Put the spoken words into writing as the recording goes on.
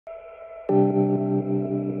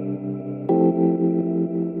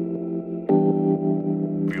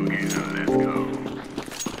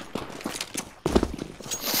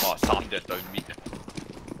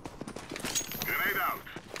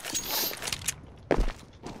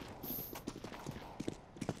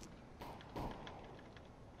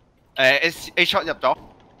A shot 入咗。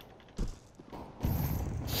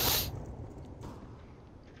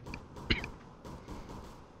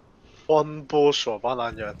溫波傻班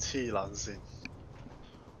爛藥黐撚線。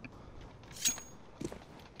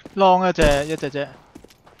Long 一隻啫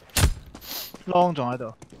 ，Long 仲喺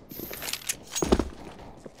度。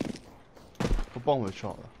我幫佢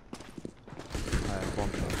shot 啦，係幫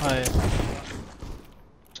佢。係。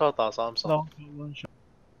shot 打30。Long one shot。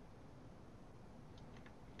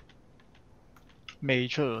未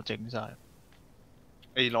出喎，整晒。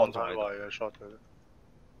A long 太位嘅 shot 佢。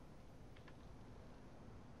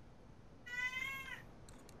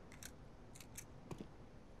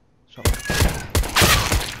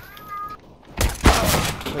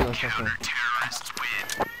呢個 shot 先。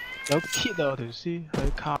有 kit 啊！我條屍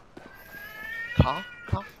喺卡。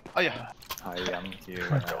哎呀！係咁叫。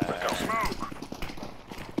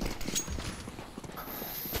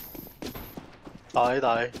大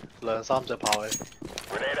兩三隻炮氣。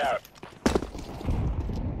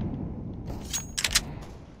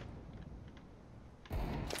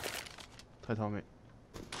睇頭未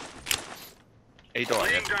 ？A 度嚟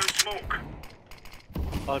嘅。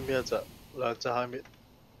High mid 一隻，兩隻 high mid。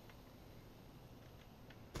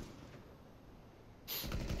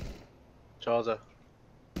仲有隻。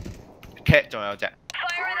Cat 仲有隻。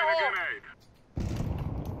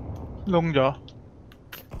窿咗。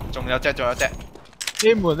仲有隻。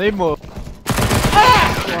A 門。哇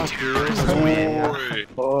屌！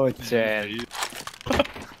哦正。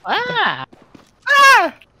啊！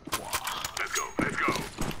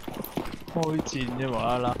開戰啫無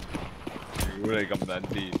啦啦。屌你咁撚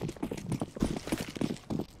癲！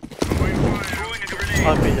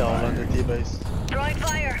 High mid 有兩隻 D base。Throwing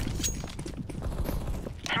fire.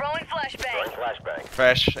 Throwing flashbang.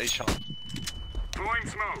 Flash A shot。Throwing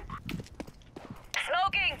smoke.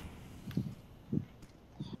 Smoking.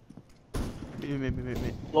 未。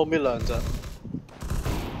撈 mid 兩隻。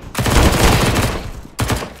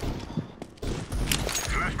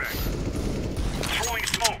Throwing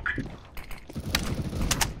smoke.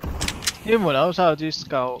 A 門口收有支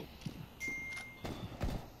scout。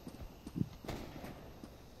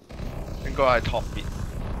應該係 top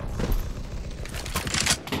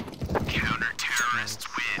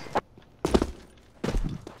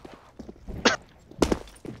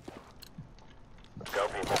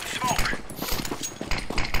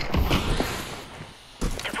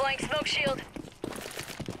smoke shield.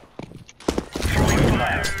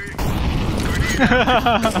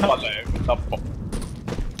 我兩 double。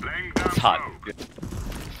殘嘅。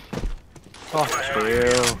哦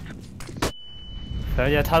屌！兩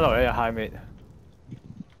隻 tunnel 一隻 high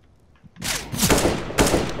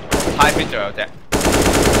mid。High mid 仲有隻。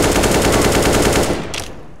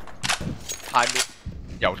High mid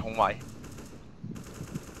油桶位。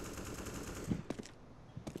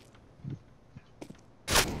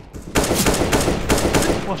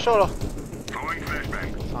哇 shot 啦！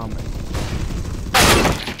三名。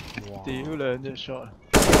屌兩隻 shot。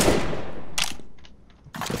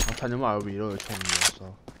我褪咗埋個 reload 去衝咗，所。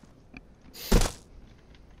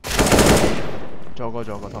仲有個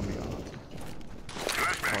Tommy 啊！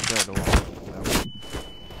哦，真係都話。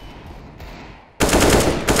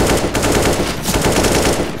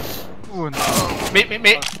換。咩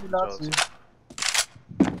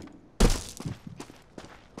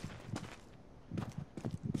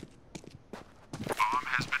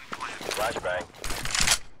？Flashbang.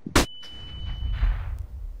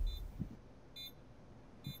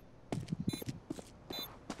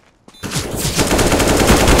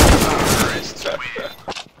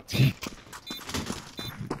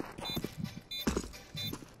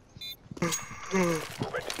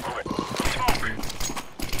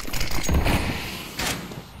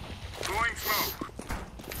 Throwing smoke.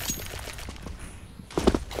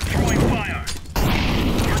 Throwing fire.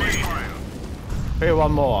 Throwing fire. 俾佢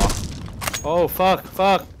one more 啊！哦 fuck。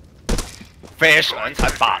 Flash 兩層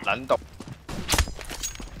白撚毒，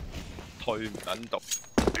退唔撚毒。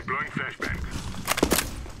Deploying flashbang.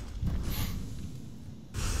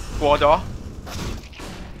 過咗。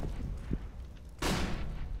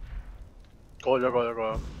過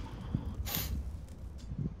咗。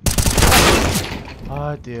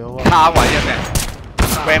唉屌啊！卡位一隻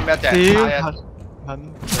 ，ram 一隻，屌卡一。近。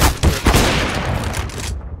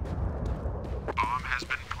Bomb has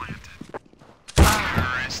been planted.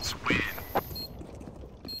 Terrorists win.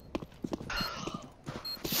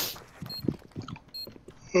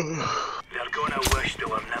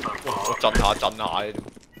 震下呢啲，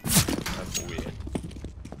冇嘢。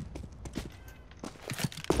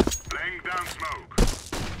Laying down smoke.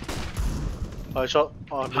 High shot.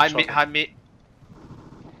 High mid。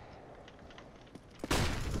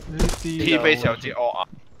T base 有支惡啊！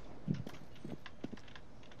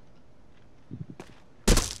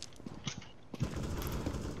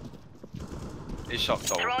你 shot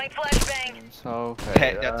到 Throwing flashbang. 收皮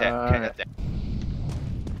 ，cat 一隻，cat 一隻，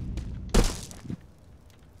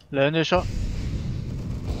兩隻 shot，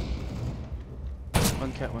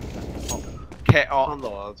 one cat one cat，哦 cat 惡吞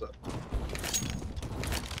落啊只，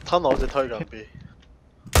吞落只推緊 B。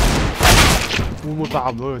會唔會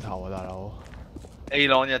爆唔到佢頭啊，大佬？ A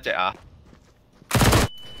long 一隻啊！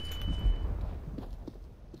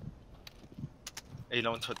 A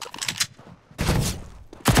long 出咗，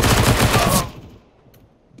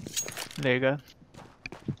嚟嘅。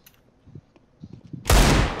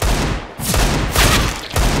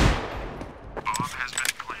Bomb has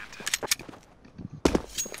been planted.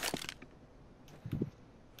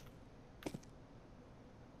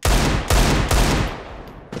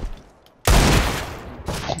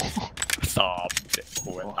 三隻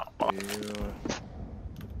好撚打啊！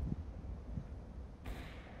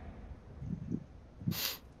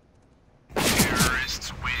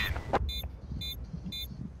 Terrorists win.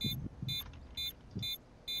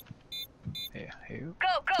 哎呀，屌！ Go,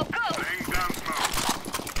 go, go! Laying down smoke.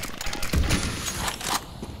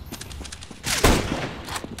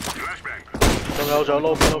 Flashbang. 仲有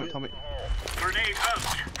low B Tommy， Grenade out.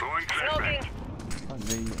 Throwing flashbang. Smoking. 可能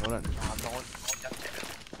你可能啊 long 一隻，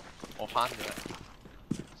我翻咗啦。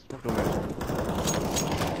 smoke 到未？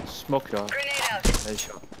 smoke 咗， Grenade out. 你錯。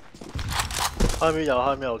 ，high mid 有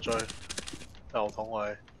high mid 有追，油桶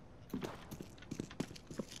位。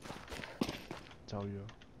走咗。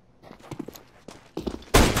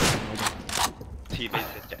 T base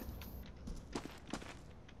一隻，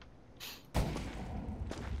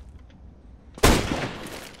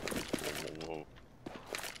冇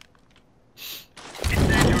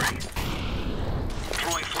Incendiary.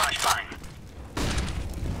 Throwing flashbang.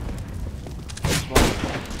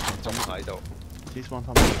 仲喺度。 This one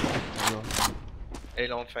Tommy，走咗。 A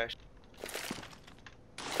long flash。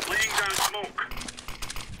 Laying down smoke.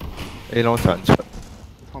 A long 上出，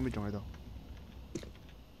 Tommy 仲喺度。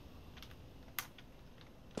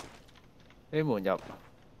 A 門入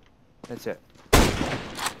一隻，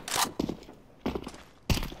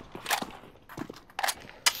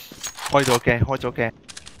開咗鏡，開咗鏡。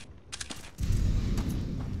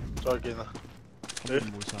再見啦。 Tommy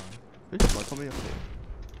冇晒。誒，唔係 Tommy 入嚟。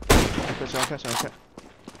佢上 cat 上 cat。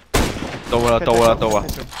到啦，到啦，到啦，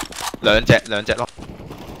兩隻咯。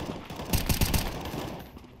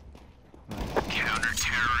 Counter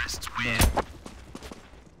terrorists win.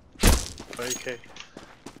 AK。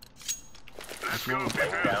 Let's go,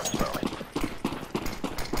 baby.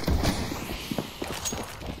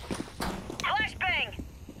 Flashbang.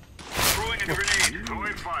 Throwing a grenade.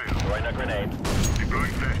 Throwing fire. Throwing a grenade.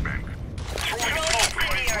 Deploying flashbang. Throwing smoke.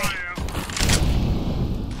 Throwing fire.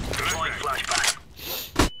 Throwing flashbang.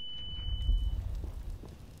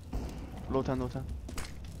 Low turn low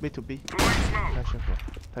turn。Mid to B。 Throwing smoke. 睇 shot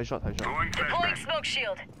睇 shot 睇 shot。 Throwing Deploying flashbang. smoke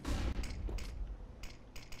shield.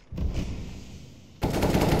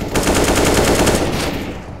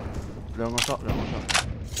 兩個 shot 兩個 shot。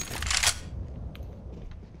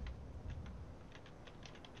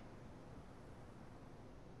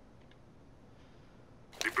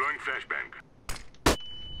 Deploying flashbang.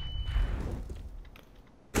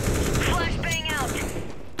 Flashbang out.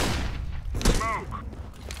 Smoke.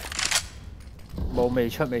 冇未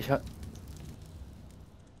出未出，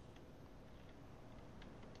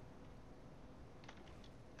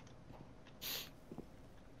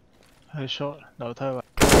係 shot 樓梯位，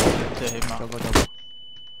兩隻起碼。走過走過。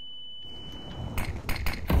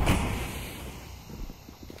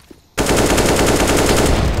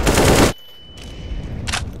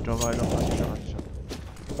仲有個喺度，仲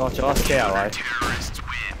有落咗 scare 位， Terrorists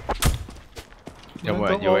win. 有冇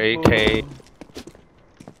人要 AK？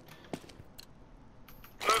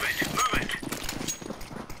 Move it. Move it.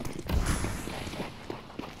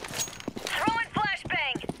 Throwing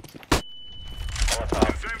flashbang.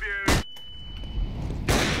 Incendiary.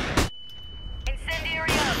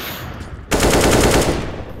 Incendiary out.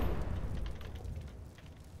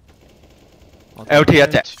 LT 一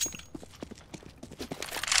隻，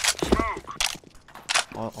 Smoke.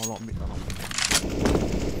 我落 mid 我落 mid。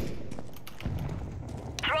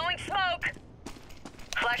 Throwing smoke.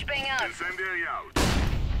 Flashbang out. Incendiary out.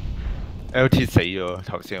 LT 死咗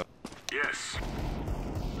頭先 Yes.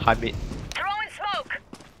 ，high mid。 Throwing smoke.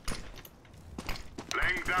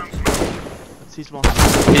 Laying down smoke. Seize one。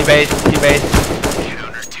 T base，T base。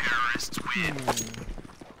 Counter terrorists win.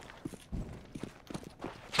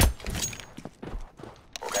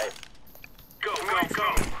 Okay. Go, go, go.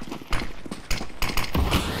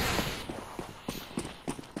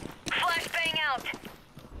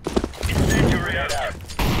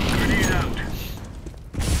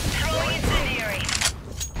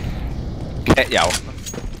 cat 有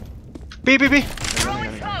B B B，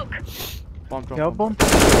 Throwing smoke. 幫裝。有幫，仲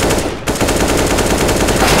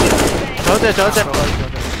有一隻，仲有一隻。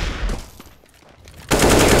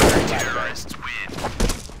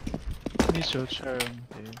呢小槍，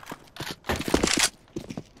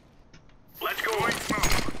 Let's go.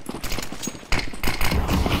 Smoke.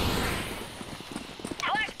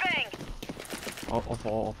 Flashbang. 我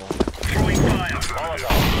火。 Throwing fire.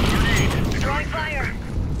 Grenade. Throwing fire.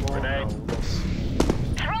 Grenade.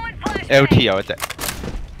 Throwing flashbang. LT 有一隻，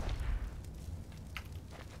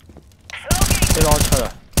 Smoking. 你攞出啊！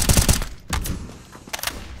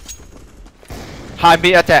 high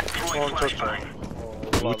mid 一隻，安出咗。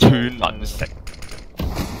好串撚食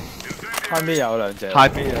後邊有兩隻。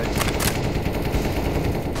 ，high mid 有一隻，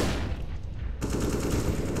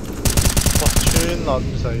哇！穿撚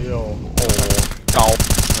死我。鳩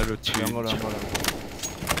喺度串兩個。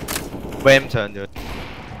 ，ram 上咗，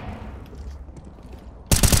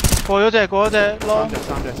過咗隻，過咗隻咯。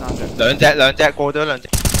兩隻過咗兩隻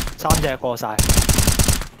三隻過晒，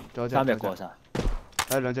仲有隻。三隻過晒，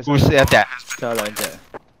兩隻。 ，goose 一隻，仲有兩隻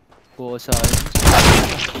過晒。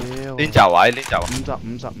屌。呢就位呢就，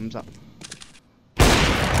 50。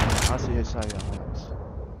打死係細啊！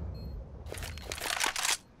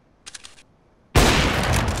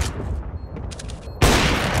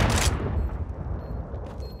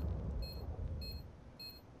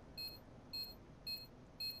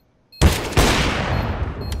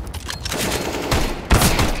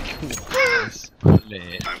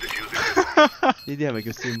你呢啲係咪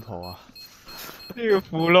叫仙婆啊？呢個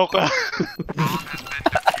符碌啊！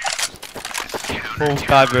仆街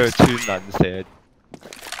俾佢串撚死。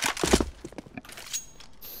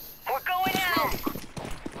 We're going out.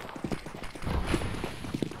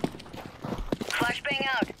 Flashbang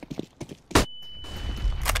out.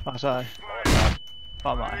 白晒，白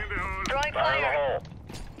埋， Throwing fire.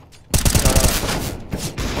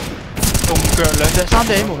 動腳兩隻，三隻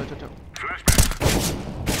起門，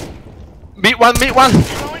 mid one mid one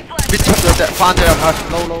Throwing mid flashbang. 出咗隻，翻咗入去，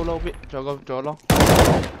 low bit，仲有咯。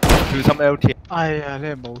小心 LT。哎呀，你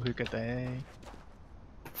係冇血嘅頂，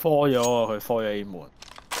科咗啊！佢科咗 A 門，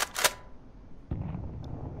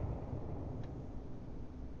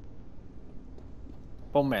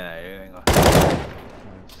幫命嚟嘅應該。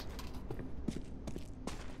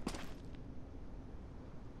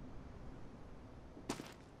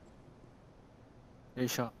A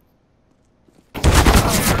shot。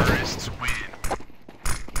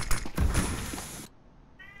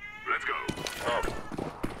 Let's go.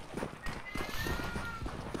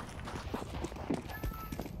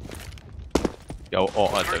 有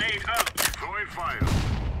惡啊！ Grenade out. Throwing fire.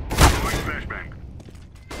 Throwing flashbang.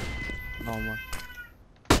 Normal，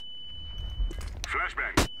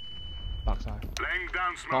 Flashbang. 白晒。 Laying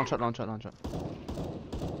down Long smoke. 出。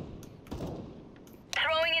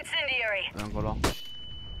 Throwing incendiary. 兩個咯。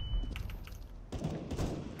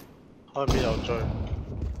開邊有追。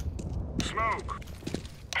 Smoke.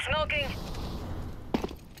 Smoking.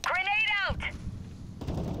 Grenade out.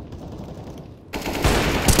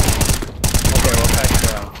 OK，我 catch 咗。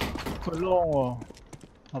佢 long 喎，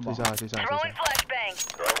係嘛？跌晒。 Throwing flashbang.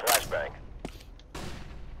 Throwing flashbang.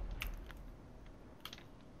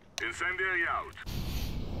 Incendiary out.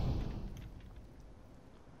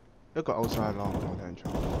 一個 outside 咯，我聽錯。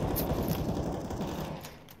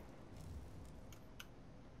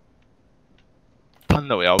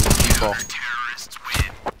tunnel 有邊個？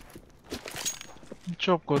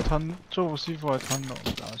 捉個吞，捉個師傅係吞落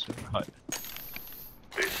打算。係。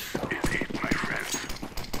 This is it, my friends.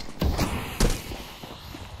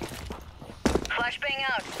 Flashbang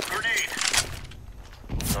out. Grenade.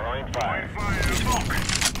 Throwing Fire. fire. Fire. Smoke.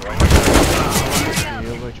 Incendiary out. 屌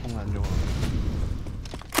佢衝緊咗喎！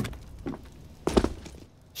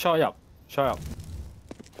 shot 入，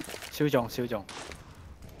燒中。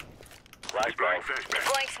 Flashbang. Flashbang.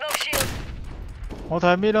 Deploying smoke shield. 我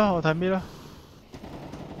睇咩啦？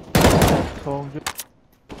放咗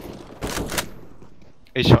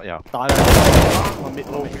A shot 有打兩我滅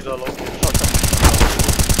路滅就攞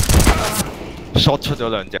，shot 出咗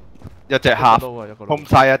兩隻，一隻 half 一個咯， home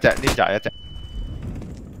side 一隻，ninja 一隻。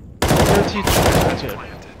 LT 出一隻，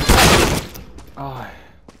唉，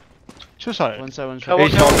出晒嚟。 one side one Cover. A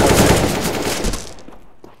shot。 shot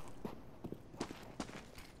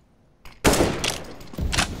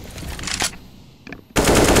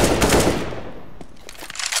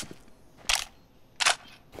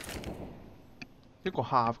一個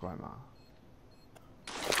half 個係嘛？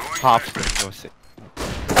 half 應該食。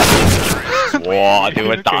哇！屌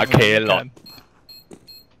佢打 K 落，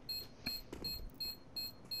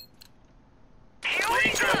 Here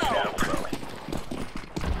we go.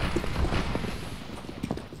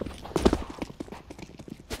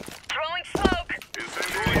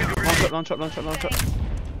 ，launch up。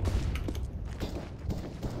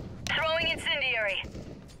 Throwing incendiary.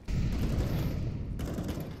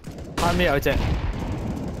 下面有隻，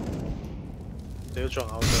屌仲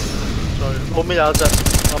有隻，再後面有一隻，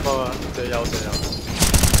隻有。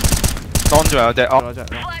當仲有隻哦，嗰隻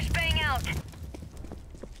Flashbang out.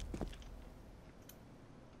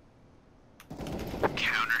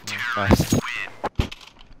 nice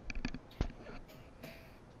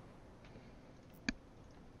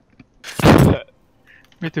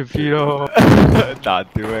咩條 B 咯？但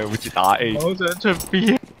屌你好似打 A，我想出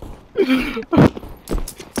B。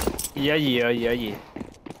 2-1-2啊，2-1-2。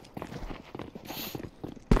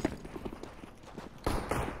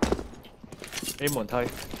A 門推，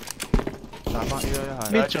打翻 A 啦，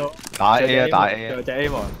一係。搣咗，打 A 啊打 A 啊，有隻 A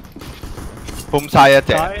門封晒一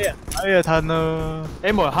隻，打 A 啊，打 A 啊吞啦。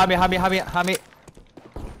 ，A 門下面，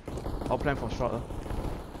我 plan for shot 啦。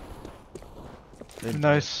你唔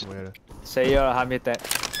Nice 冇嘢啦。死咗啦，下面跌。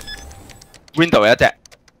 Window 有一隻，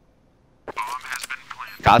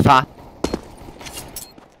假山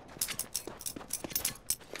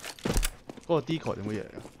嗰個 decoy 點乜嘢嚟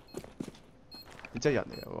㗎？你真係人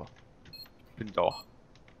嚟㗎喎！邊度啊？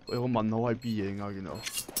有個問號喺 B 嘢，點解見到？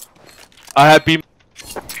喺邊？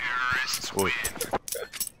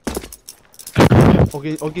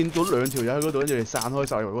會我見到兩條友喺嗰度，跟住你散開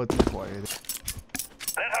晒，以為嗰個 decoy 嚟嘅啫。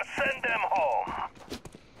 Let us send them home.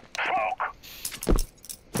 Smoke.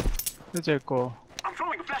 一隻過， I'm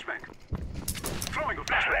throwing a flashbang. Throwing a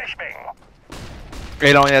flashbang.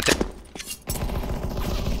 A long 一隻，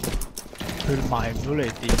佢埋唔到嚟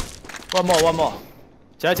電。 one more，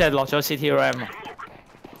仲有一隻落咗 CT RAM 啊！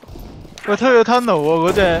喂，推咗 tunnel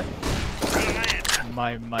喎嗰隻。唔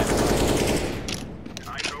係。 I'm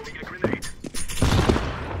throwing a grenade.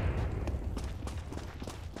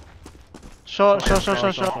 short。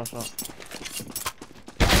 shot。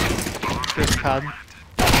極近。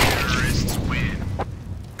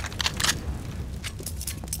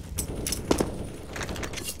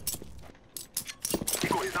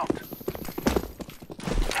 Eagle is out.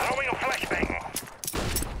 Throwing a flashbang.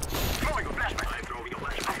 Throwing a flashbang. I'm throwing a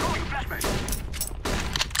flashbang. I'm throwing a flashbang.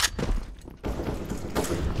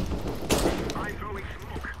 I'm throwing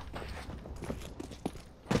smoke.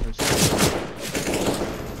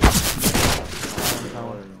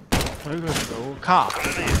 睇佢唔到卡。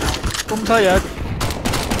東西有一，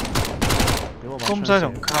東西同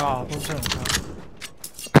卡，東西同卡。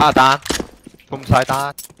卡單，封晒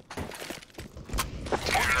單，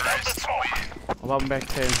我把 Mac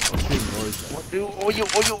 10，我穿唔到佢。我要，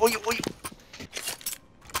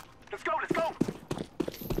 Let's go.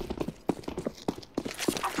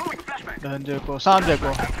 I'm throwing a flashbang. 兩隻過，三隻過。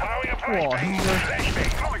 I'm throwing a 哇，兄弟！ flashbang.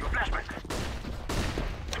 Throwing a flashbang.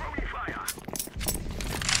 Throwing fire.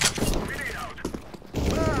 Grenade out.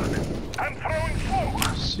 Burn. I'm throwing smoke.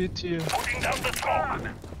 CT 啊 Putting down the smoke.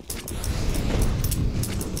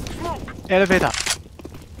 Smoke. ，elevator。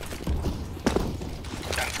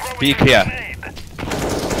 B clear， Grenade.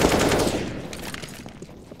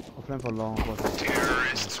 我 plan for long，我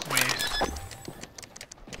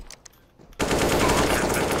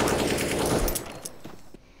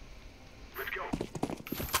Let's go.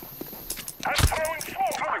 I'm throwing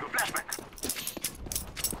smoke. Throwing a flashbang.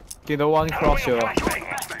 見到 one cross 咗， Flashbang.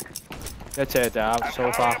 Flashbang. 一隻就啱 so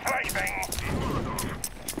far。 Flashbang.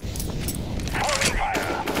 Throwing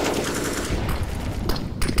fire.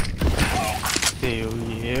 條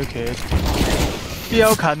嘢企喺邊有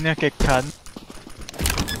近嘅，極近。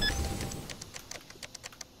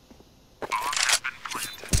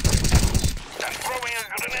 I'm throwing a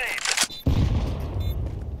grenade.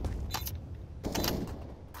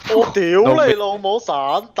 我屌你老母散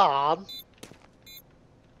彈！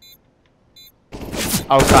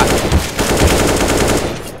 outside，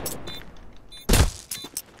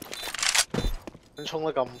衝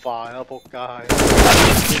得咁快啊！仆街！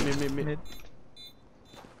咩？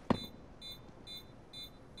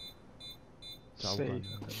走四緊。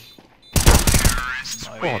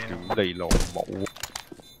哇屌你老母！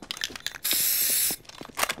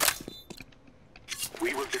 We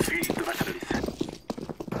will defeat the mercenaries.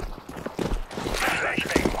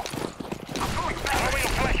 Flashbang. I'm throwing a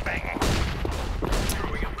flashbang.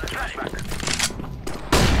 Throwing a flashbang.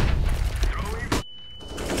 Throwing.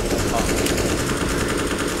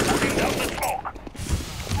 Putting down the smoke.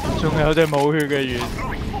 仲有隻冇血嘅員，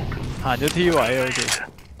行咗 T 位啊好似。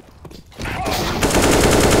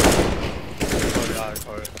佢係佢。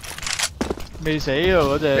未死喎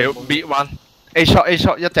嗰隻。屌 B one，A shot 一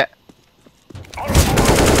隻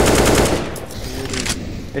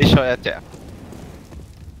，A shot 一隻。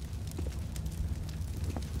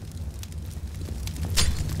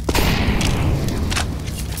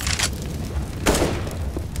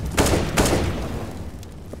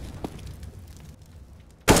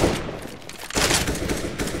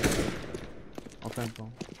Stand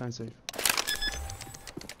bomb. Stand safe.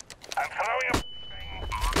 I'm throwing a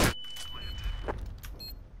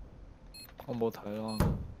我冇睇咯。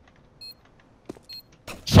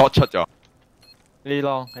 short 出咗 呢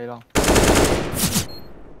浪呢浪，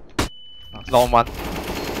 ，long one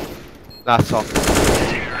last shot。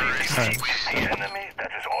 the enemy.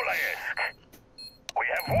 That is all I ask. We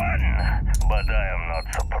have won, but I am not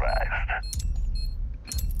surprised.